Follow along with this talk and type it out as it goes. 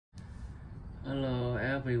Hello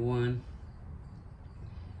everyone,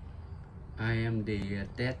 I am the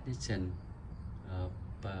technician of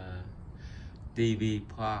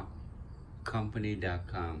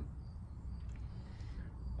tvparkcompany.com.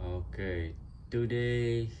 Okay,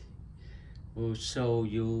 today we'll show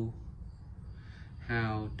you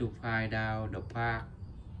how to find out the park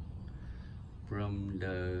from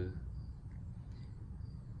the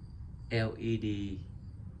LED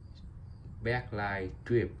backlight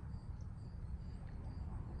strip.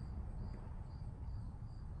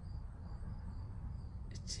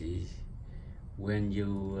 See, when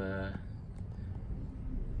you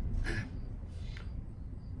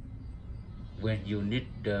need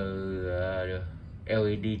the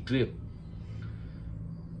LED strip,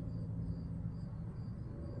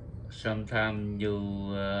 sometimes you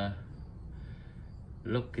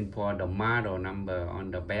looking for the model number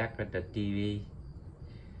on the back of the TV,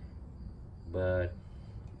 but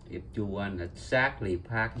if you want exactly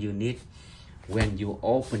park unit, when you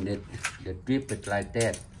open it, the strip is like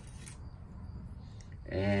that,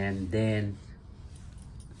 and then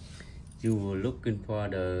you were looking for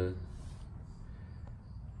the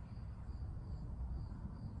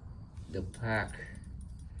park.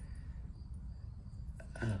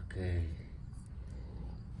 Okay,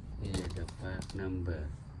 here's the park number.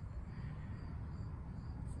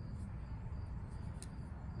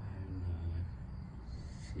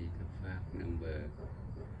 See the park number.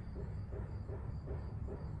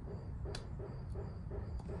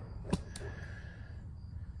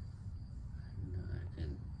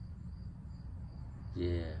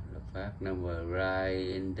 Yeah, the park number right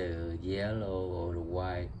in the yellow or the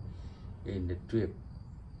white in the strip.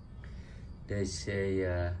 They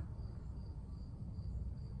say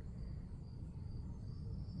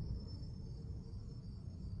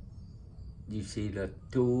you see the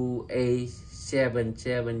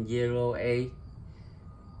 2A770A,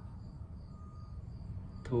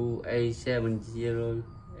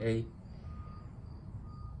 2A70A,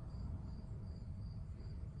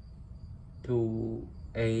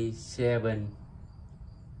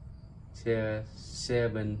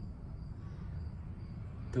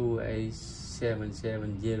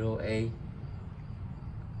 2A770A.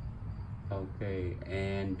 Okay,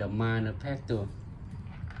 and the manufacturer.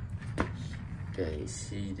 Okay,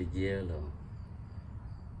 see the yellow.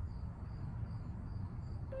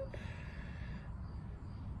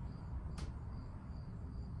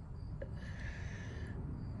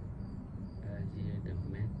 Here the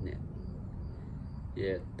magnet.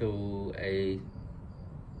 Yeah, 2A.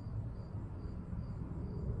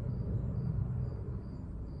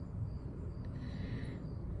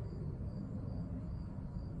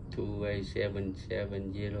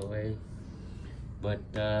 2A770A, but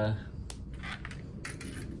the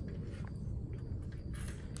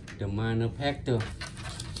manufacturer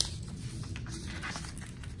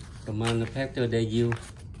they use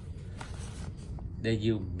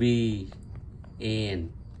BN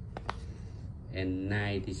and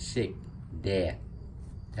 96 there.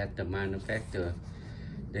 That's the manufacturer.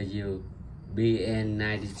 They use BN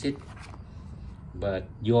 96, but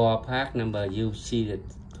your part number you see the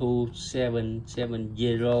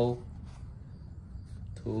 2770,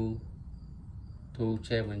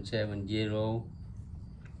 2770.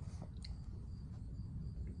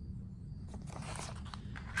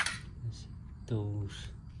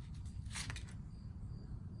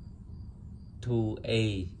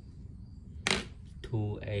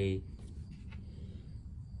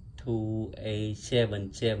 Two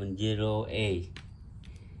A770A.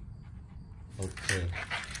 Okay,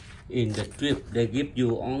 in the strip they give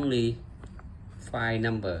you only 5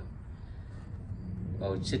 number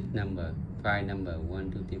or 6 number, 5 number,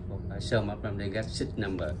 1 2 3 4 5. Some of them they got 6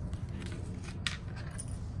 number.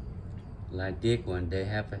 Like this one, they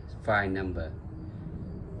have a 5 number.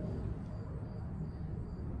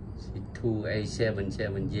 See,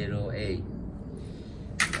 2A770A.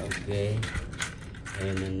 Okay,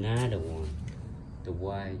 and another one, the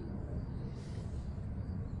white.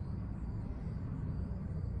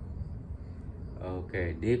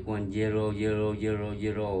 Okay, this one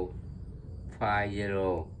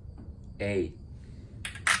 00050A.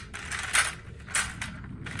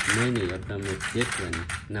 Many of them is different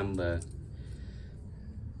number.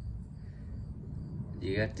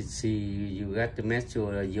 You got to see, you got to make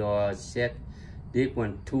sure your set. This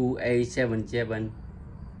one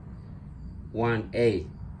 2A771A.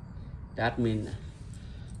 That means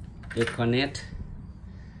they connect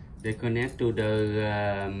to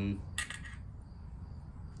the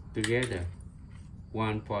together.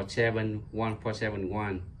 147,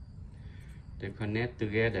 1471. They connect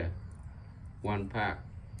together. One part.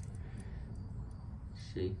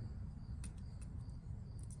 See,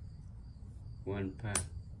 one part,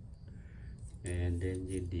 and then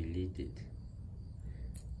you delete it.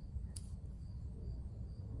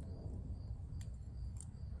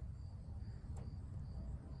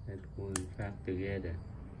 That one part together.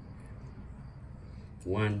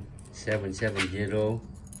 1770.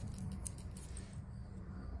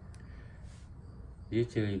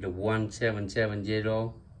 Usually the 1770,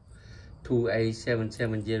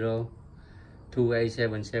 28770,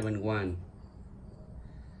 28771.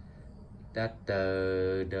 That's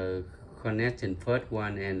the connection, first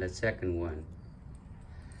one and the second one.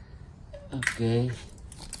 Okay.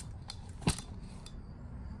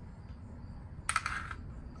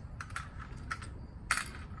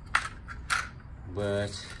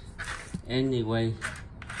 But anyway,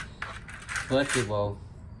 first of all,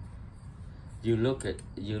 you look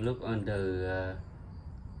on the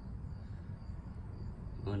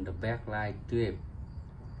backlight strip.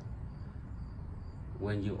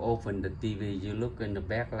 When you open the TV, you look in the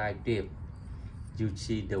backlight strip. You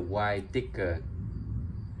see the white sticker,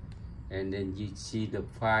 and then you see the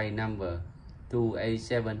file number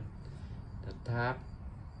 287. The top.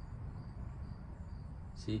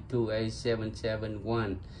 See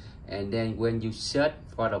 28771, and then when you search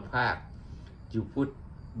for the part, you put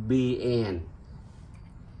BN.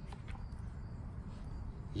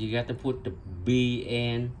 You got to put the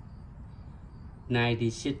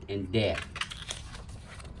BN96 and that.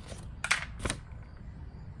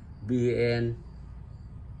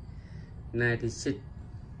 BN96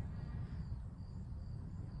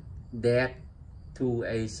 that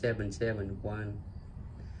 28771.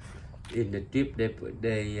 In the tip they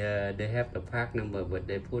have the part number, but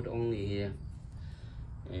they put only here,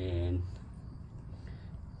 and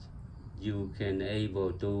you can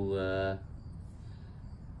able to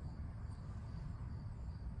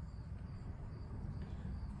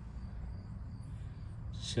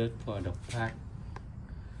search for the part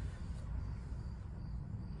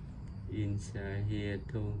inside here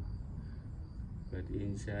too, but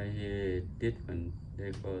inside here different.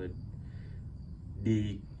 They call it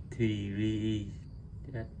D3VE.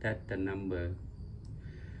 That's the number,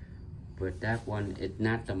 but that one is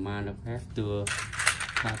not the manufacturer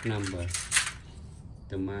part number.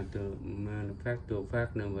 The manufacturer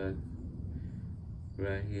part number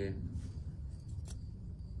right here.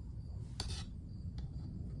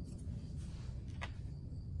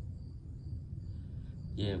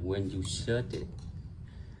 Yeah, when you search it,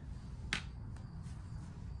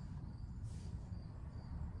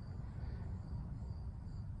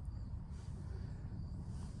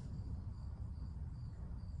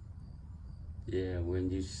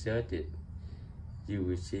 when you search it, you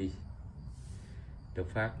will see the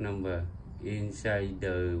part number inside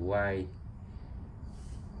the white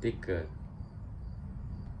sticker.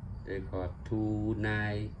 They call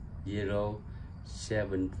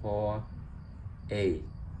 29074A.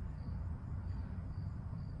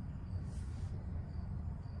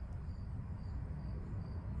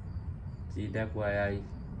 See, that's why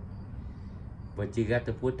but you got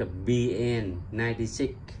to put the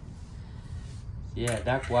BN96. Yeah,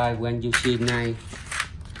 that's why when you see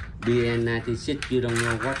BN96, you don't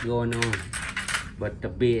know what's going on. But the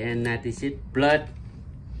BN96 plus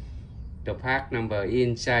the part number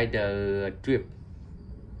inside the strip.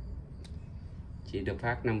 See the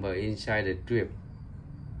part number inside the strip.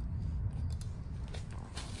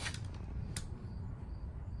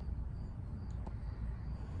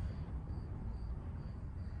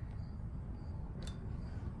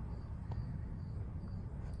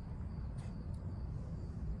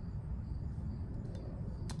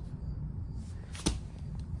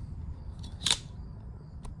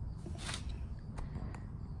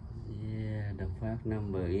 Part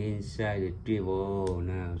number inside the strip. Oh,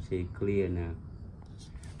 now see clear now.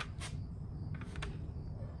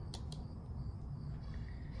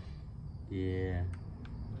 Yeah.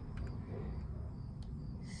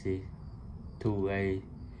 See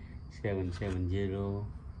 28770,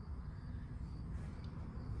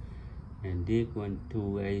 and this one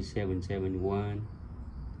 28771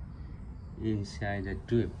 inside the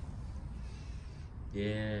strip.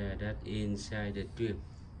 Yeah, that inside the strip.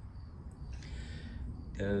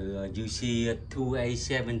 You see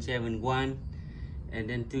 28771, and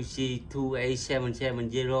then to see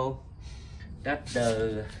 28770. That's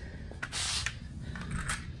the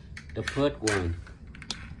first one.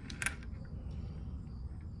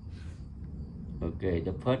 Okay,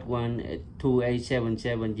 the first one is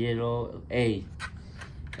 28770A,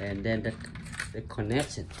 and then the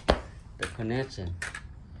connection.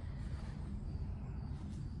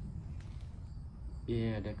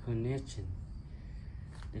 Yeah, the connection.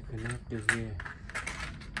 they connect to here.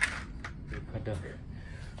 They cut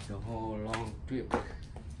the whole long strip.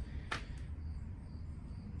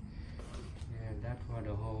 Yeah, that's for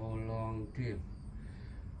the whole long strip.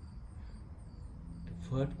 The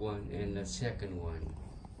first one and the second one.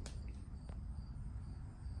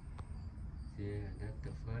 Yeah, that's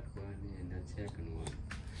the first one and the second one.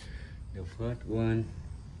 The first one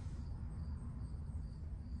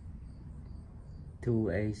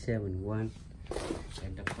 2A71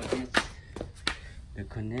 and the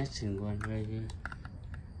connection one right here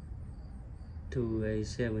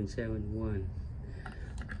 2A771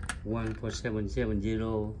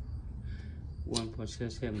 14770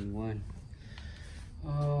 14771.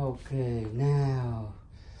 Okay, now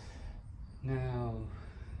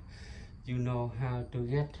you know how to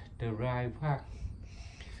get the right part.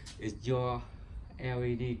 It's your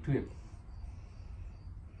LED strip.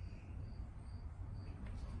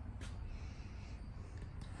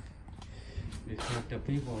 Because the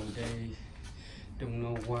people, they don't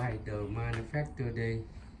know why the manufacturer,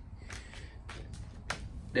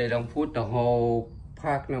 they don't put the whole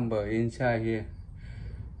part number inside here.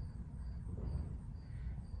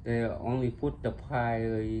 They only put the pi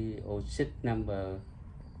or SID number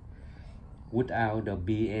without the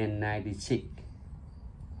BN96.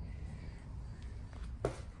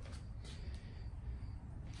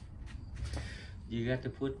 You got to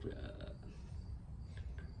put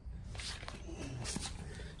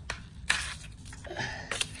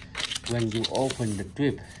when you open the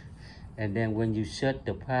strip, and then when you shut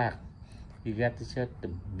the part, you got to shut the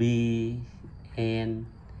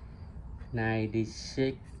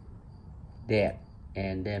BN96 that,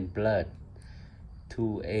 and then blood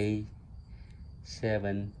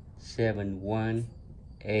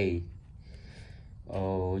 2A771A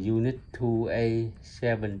or unit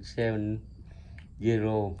 2A770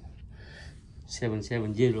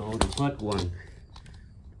 770, the first one.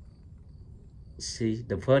 See,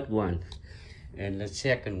 the first one and the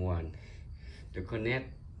second one, the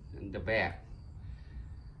connect in the back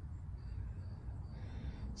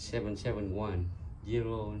 771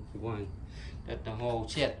 01. That's the whole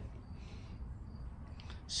set.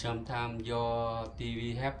 Sometimes your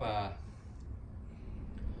TV have a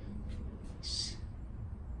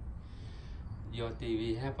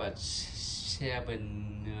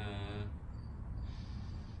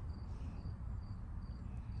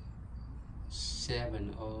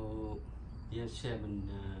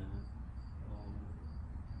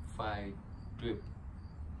five strip,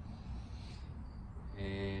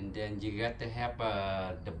 and then you got to have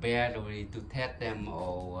the battery to test them,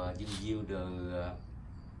 or you use the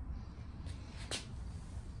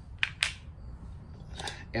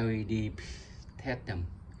LED test them,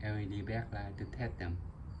 LED backlight to test them.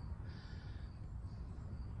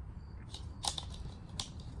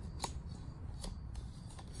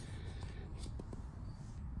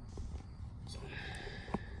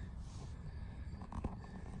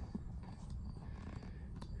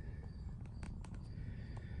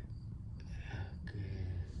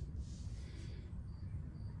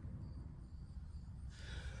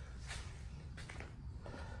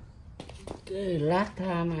 Okay, last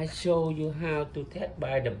time I showed you how to test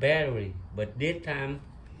by the battery, but this time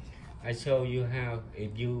I show you how,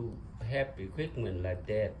 if you have equipment like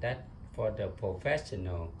that, that's for the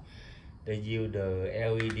professional. They use the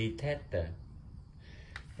LED tester.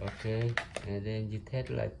 Okay, and then you test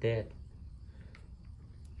like that.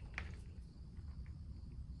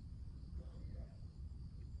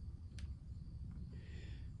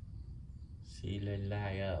 See, they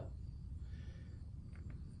light up.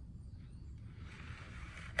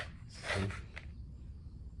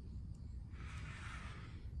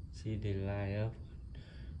 See, they light up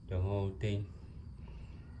the whole thing.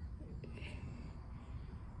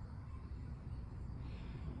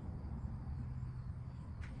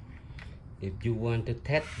 If you want to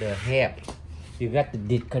test the half, you got to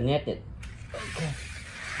disconnect it. Okay,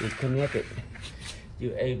 disconnect it.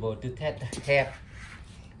 You're able to test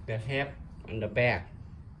the half on the back.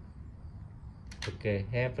 Okay,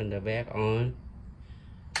 half on the back on.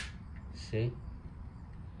 See,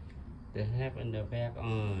 the half on the back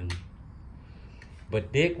on.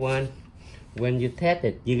 But this one, when you test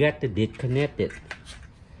it, you got to disconnect it.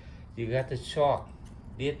 You got to shock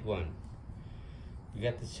this one. You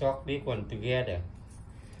got to shock this one together.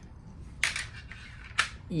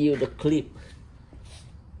 Use the clip.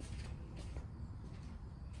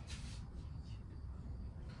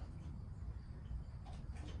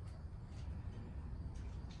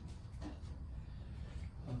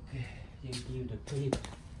 Okay, you use the clip.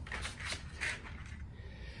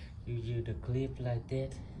 You use the clip like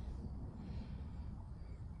that.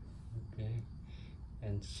 okay,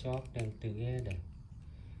 and short them together.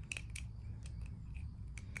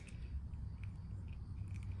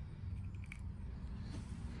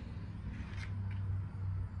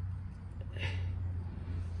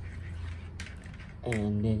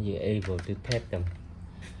 And then you're able to test them.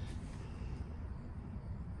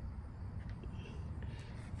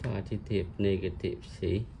 Positive, negative,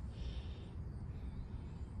 see?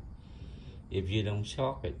 If you don't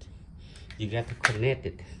shock it, you got to connect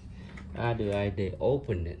it. Otherwise, they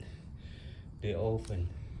open it. They open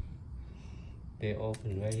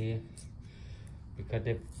right here. Because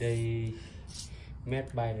if they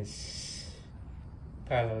met by the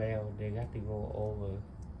parallel, they got to go over.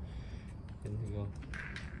 Then we go.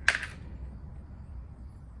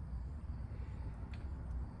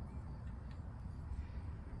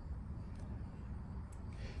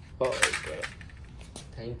 Okay.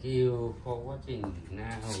 Thank you for watching.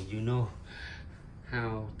 Now you know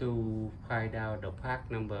how to find out the part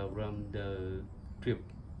number from the trip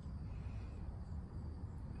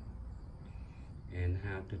and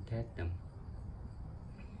how to test them.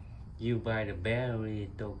 You buy the battery,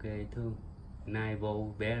 it's okay too.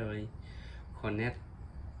 9-volt battery, connect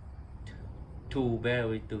two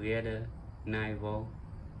battery together, 9 volt.